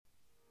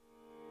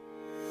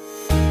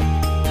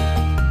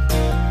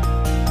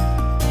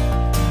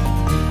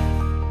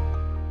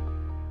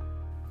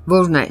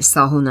Որն է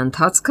Սահուն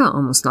ընթացքը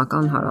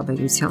ամուսնական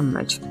հարաբերության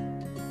մեջ։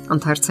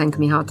 Ընթերցենք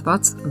մի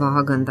հատված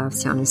Վահագն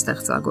Դավթյանի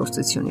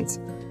ստեղծագործությունից։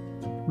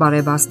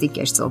 Բարեբաստիկ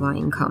էր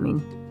ծովային քամին։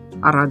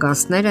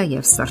 Առագաստները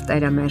եւ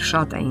սրտերը մեր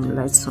շատ էին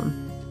լեցուն։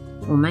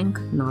 Ու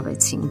մենք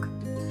նավեցինք։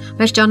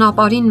 Մեր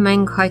ճանապարհին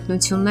մենք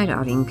հայտնություններ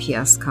արինք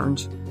հիասքանչ։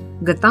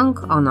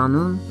 Գտանք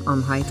անանուն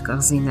անհայտ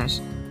կղզիներ։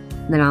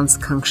 Նրանց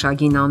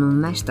քնքշագին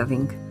անուններ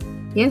տվինք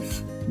եւ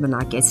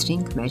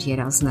բնակեցրինք մեր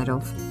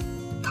երազներով,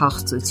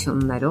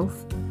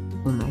 թախծություններով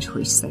ու մեր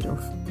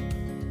հույսերով։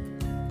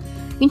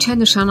 Ինչ է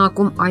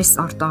նշանակում այս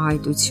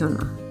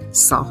արտահայտությունը՝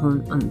 սահուն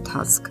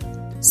ընթացք։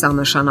 Սա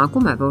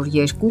նշանակում է, որ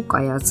երկու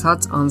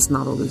կայացած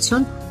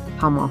անձնավորություն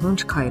համահունչ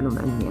քայլում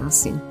են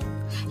միասին։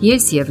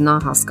 Ես եւ նա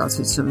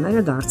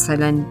հասկացությունները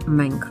դարձել են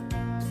մենք։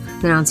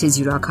 Նրանցից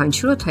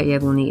յուրաքանչյուրը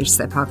թեև ունի իր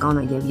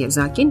սեփականը եւ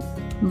եզակին,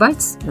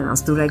 բայց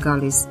նրանց դուր է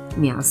գալիս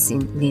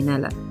միասին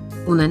լինելը,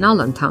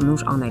 ունենալ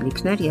ընդհանուր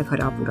անելիքներ եւ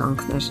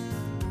հրապուրանքներ,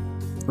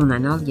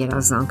 ունենալ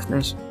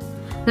երազանքներ։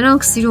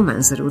 Նրանք սիրում են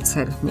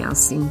զրուցել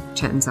միասին,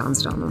 չեն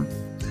ձանձրանում։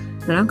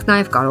 Նրանք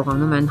նաև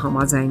կարողանում են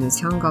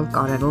համաձայնության գալ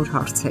կարևոր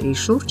հարցերի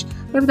շուրջ,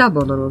 եւ դա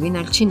բոլորովին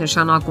էլ չի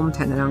նշանակում,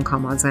 թե նրանք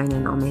համաձայն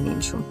են ամեն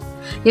ինչում։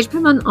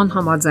 Երբեմն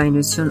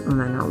անհամաձայնություն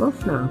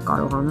ունենալով նրանք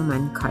կարողանում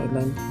են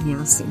քայլել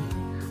միասին։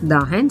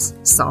 Դա հենց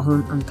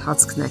սահուն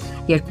ընթացքն է,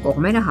 երբ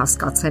կողմերը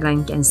հասկացել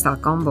են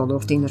կենսական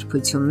ոլորտի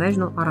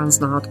նրբություններն ու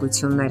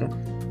առանձնահատկությունները,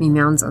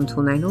 միմյանց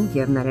ընդունելու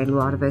եւ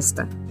ներելու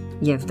արվեստը,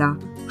 եւ դա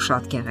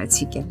շատ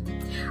գեղեցիկ է։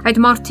 Այդ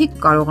մարդիկ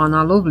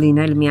կարողանալով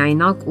լինել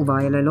միայնակ ու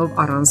վայելելով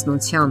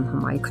առանձնության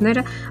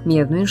հմայքները,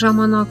 միևնույն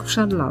ժամանակ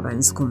շատ լավ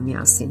են զգում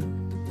միասին։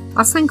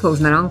 Ասենք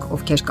որ նրանք,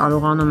 ովքեր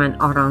կարողանում են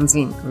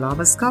առանձին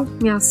լավ զգալ,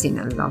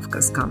 միասին են լավ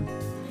կզգան։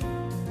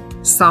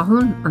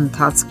 Սահուն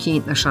ընթացքի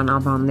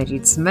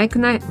նշանաբաններից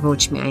մեկն է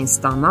ոչ միայն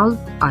ստանալ,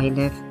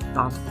 այլև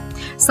տալ։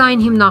 Սա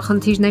այն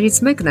հիմնախնդիրներից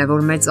մեկն է,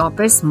 որ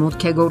մեծապես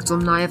մուտք է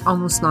գործում նաև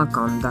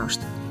ամուսնական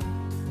դաշտ։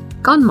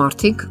 Կան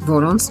մարդիկ,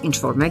 որոնց ինչ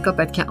որ մեկը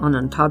պետք է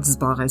անընդհատ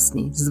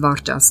զբաղեցնի,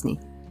 զվարճացնի,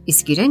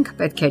 իսկ իրենք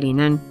պետք է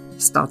լինեն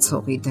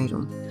ստացողի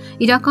դերում։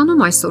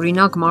 Իրականում այս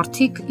օրինակ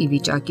մարդիկ ի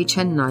վիճակի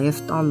չեն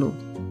նաև տալու։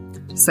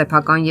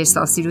 Սեփական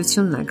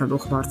եսասիրությունն է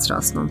գլուխ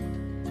բարձրացնում,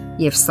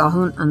 եւ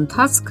սահուն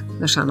ընթացք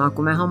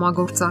նշանակում է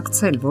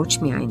համագործակցել, ոչ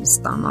միայն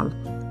ստանալ,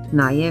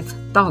 նաև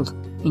տալ,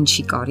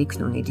 ինչի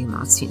կարիքն ունի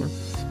դիմացինը։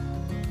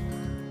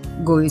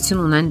 Գոյություն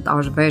ունեն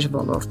տարբեր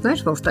ոլորտներ,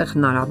 որտեղ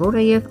հնարավոր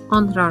է եւ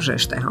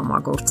անհրաժեշտ է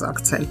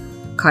համագործակցել,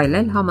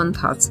 քայլել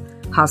համընթաց,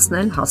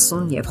 հասնել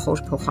հասուն եւ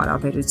խոր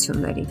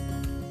փոխհարաբերությունների։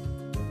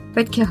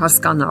 Պետք է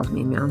հասկանալ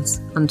միմյանց,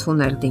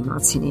 ընդունել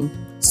դիմացինին,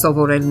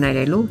 սովորել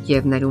ներելու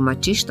եւ ներումը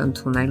ճիշտ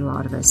ընդունելու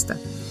արվեստը։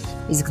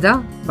 Իսկ դա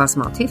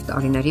բազմաթիվ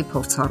տարիների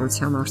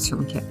փորձառության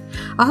արդյունք է։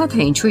 Ահա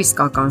թե ինչու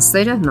իսկական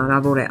սերը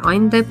հնարավոր է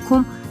այն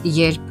դեպքում,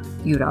 երբ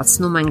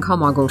յուրացնում ենք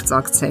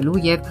համագործակցելու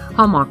եւ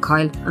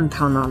համակայլ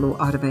ընթանալու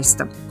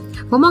արվեստը։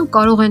 Ոմանք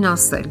կարող են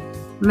ասել.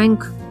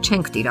 մենք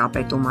չենք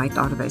տիրապետում այդ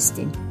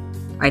արվեստին։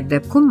 Այդ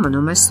դեպքում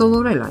մնում է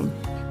սովորել այն,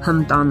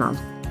 հմտանալ,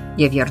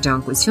 եւ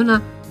երջանկությունը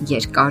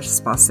երկար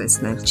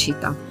սպասեցնել չի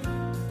տա։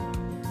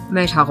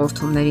 Մեր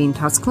հաղորդումների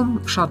ընթացքում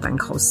շատ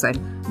ենք խոսել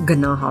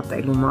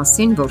գնահատելու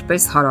մասին,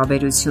 որպես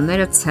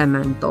հարաբերությունները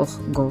ցեմենտող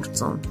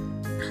գործոն։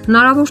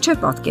 Հնարավոր չէ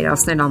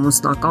պատկերացնել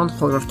ամուսնական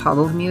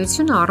խորհրդավոր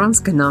միությունը առանց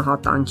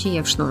գնահատանքի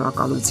եւ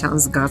շնորհակալության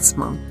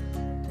զգացման։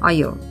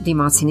 Այո,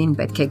 դիմացինին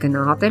պետք է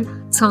գնահատել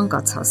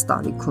ցանկացած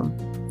տարիքում։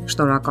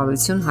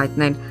 Շնորհակալություն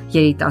հայտնել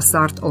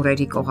երիտասարդ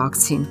օրերի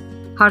կողակցին,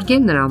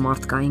 հարգել նրա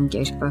մարդկային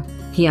կերպը,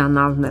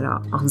 հիանալ նրա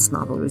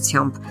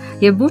անձնավորությամբ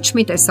եւ ոչ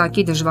մի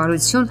տեսակի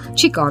դժվարություն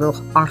չի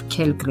կարող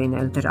արգելք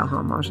լինել դրա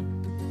համար։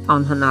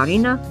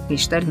 Անհնարինը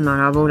միշտ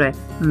հնարավոր է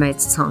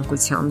մեծ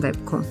ցանկության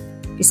դեպքում։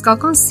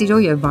 Իսկական սիրո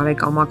եւ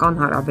բարեկամական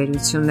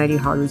հարաբերությունների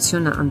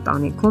հարությունը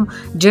ընտանիքում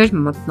ջերմ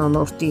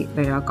մթնոլորտի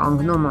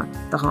վերականգնումը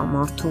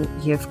տղամարդու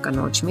եւ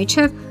կնոջ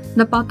միջև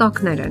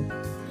նպատակներ են,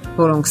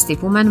 որոնք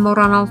ստիպում են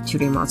մոռանալ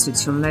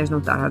թյուրիմացություններն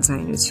ու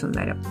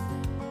տարաձայնությունները։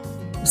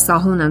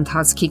 Սահուն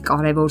ընթացքի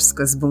կարևոր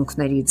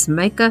սկզբունքներից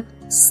մեկը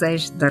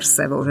սեր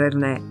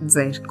դրսևորելն է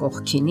ձեր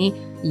կողքինի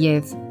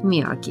եւ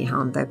միակի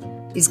հանդեպ,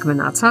 իսկ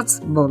մնացած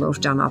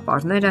բոլոր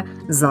ճանապարհները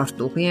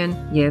զարտուղի են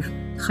եւ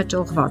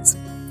խճողված,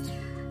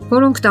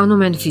 որոնք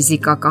տանում են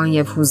ֆիզիկական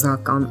եւ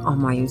հուզական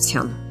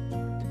ամայության։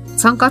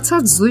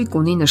 Ցանկացած զույգ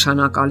ունի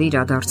նշանակալի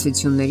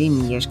իրադարձությունների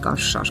մի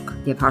երկար շարք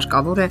եւ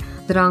հարկավոր է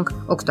դրանք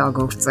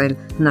օգտագործել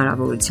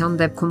հնարավորության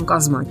դեպքում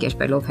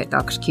կազմակերպելով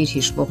հետաքրքիր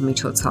հիշվող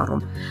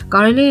միջոցառում։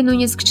 Կարելի է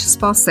նույնիսկ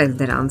չսպասել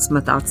դրանց,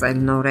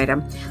 մտածել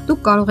նորերը։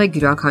 Դուք կարող եք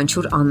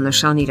յուրաքանչյուր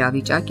աննշան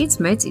իրավիճակից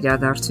մեծ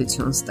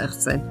իրադարձություն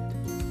ստեղծել։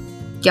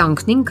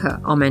 Կյանքն ինքը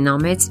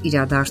ամենամեծ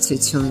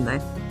իրադարձությունն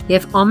է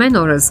եւ ամեն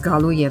օր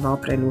զգալու եւ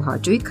ապրելու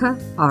հաճույքը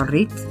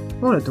առիթ,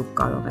 որը դուք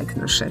կարող եք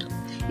նշել։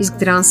 Իսկ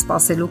դրան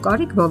սпасելու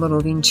կարիք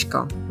բոլորովին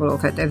չկա,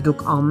 որովհետև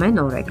դուք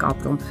ամեն օր եք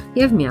ապրում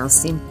եւ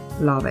միասին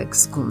լավ եք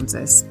զգում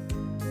ձեզ։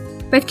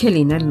 Պետք է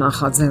լինել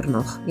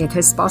նախաձեռնող։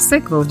 Եթե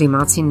սպասեք, որ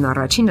դիմացինն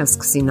առաջինը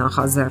սկսի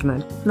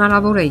նախաձեռնել,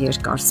 հնարավոր է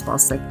երկար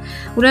սպասեք։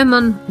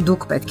 Ուրեմն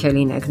դուք պետք է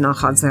լինեք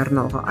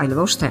նախաձեռնողը, այլ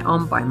ոչ թե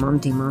անպայման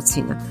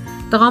դիմացինը։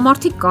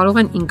 Տղամարդիկ կարող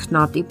են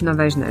ինքնատիպ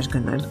նվերներ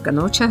գնել,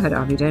 կնոջը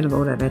հրավիրել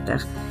որևէ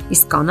տեղ,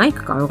 իսկ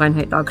կանայք կարող են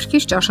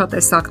հետաքրքիր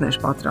ճաշատեսակներ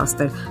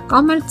պատրաստել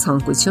կամ էլ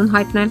ցանկություն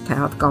հայտնել, թե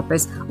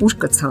հատկապես ուր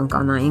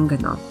կցանկանային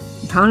գնալ։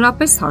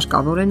 Ընդհանրապես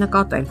հարկավոր է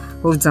նկատել,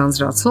 որ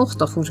ձանձրացող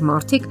տխուր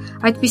մարդիկ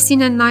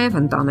այդպիսին են նաև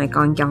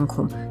ընտանեկան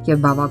կյանքում եւ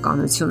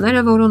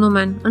բավականությունները որոնում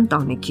են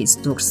ընտանիքից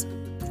դուրս։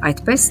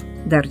 Այդպես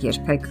դեռ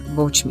երբեք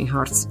ոչ մի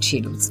հարց չի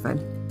լուծվել։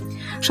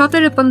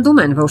 Շատերը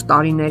պնդում են, որ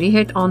տարիների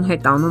հետ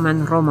անհետանում են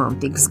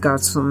ռոմանտիկ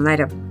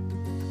զգացումները։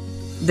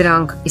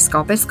 Դրանք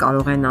իսկապես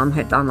կարող են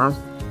անհետանալ,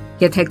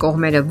 եթե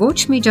կողմերը ոչ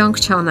մի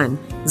ջանք չանեն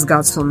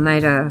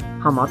զգացումները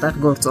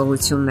համատեղ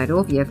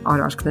գործողություններով եւ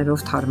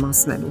արարքներով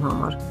թարմացնելու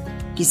համար,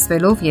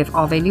 կիսվելով եւ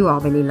ավելի ու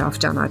ավելի լավ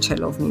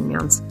ճանաչելով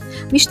միմյանց։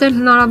 Միշտ էլ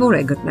հնարավոր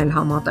է գտնել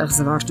համատեղ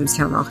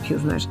զվարճության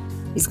աղբյուրներ,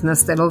 իսկ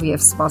նստելով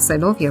եւ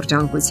սպասելով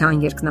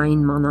երջանկության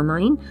երկնային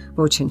մանանային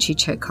ոչնչի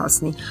չեք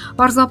հասնի։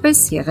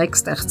 Պարզապես եղեք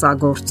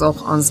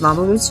ստեղծագործող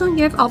անձնավորություն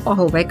եւ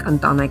ապահովեք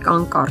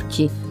ընտանեկան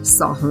կարգի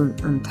սահուն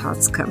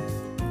ընթացքը։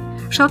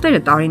 Շատերը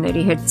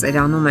տարիների հետ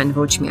ծերանում են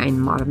ոչ միայն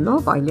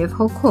մարմնով, այլև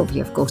հոգով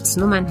եւ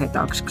կորցնում են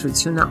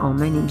հետաքրքրությունը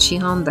ամեն ինչի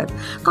հանդեպ,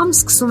 կամ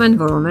սկսում են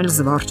որոնել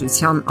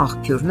զվարճության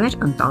աղբյուրներ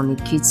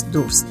ընտանիքից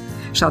դուրս։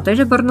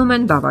 Շատերը բռնում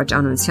են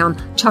դավաճանության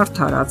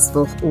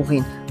չարդարացվող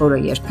ուղին, որը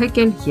երբեք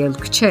էլ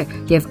ելք չէ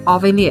եւ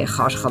ավելի է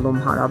խարխլում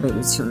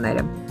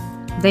հարաբերությունները։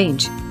 Դե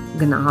ինչ,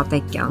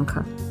 գնահատեք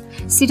կյանքը։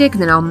 Սիրեք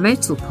նրա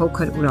մեծ ու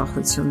փոքր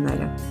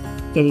ուրախությունները։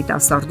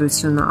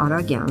 Երիտասարդությունը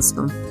արագ է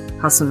անցնում,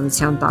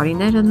 հասունության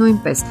տարիները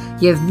նույնպես,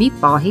 եւ մի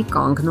պահի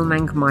կանգնում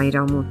ենք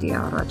մայրամուտի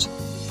առաջ։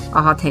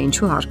 Ահա թե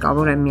ինչու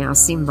հարկավոր է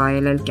միասին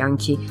վայելել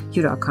կյանքի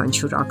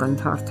յուրաքանչյուր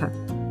ակնթարթը,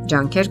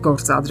 ջանքեր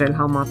գործադրել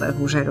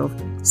համատեղ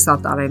ուժերով,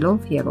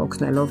 սատարելով եւ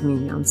օգնելով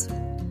միմյանց։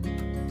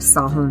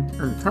 Սահուն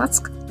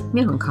ընթացք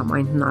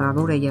միանգամայն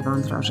հնարավոր է եւ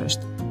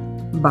անհրաժեշտ։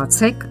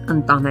 Բացեք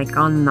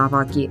ընտանեկան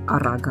նավակի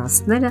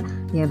առագաստները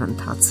եւ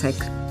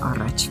ընթացեք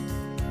առաջ։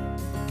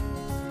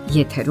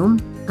 Եթերում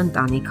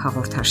ընտանիք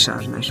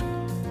հաղորդաշարներ։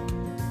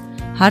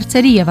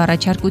 Հարցերի եւ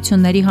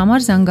առաջարկությունների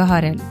համար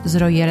զանգահարել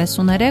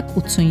 033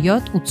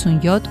 87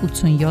 87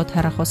 87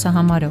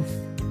 հեռախոսահամարով։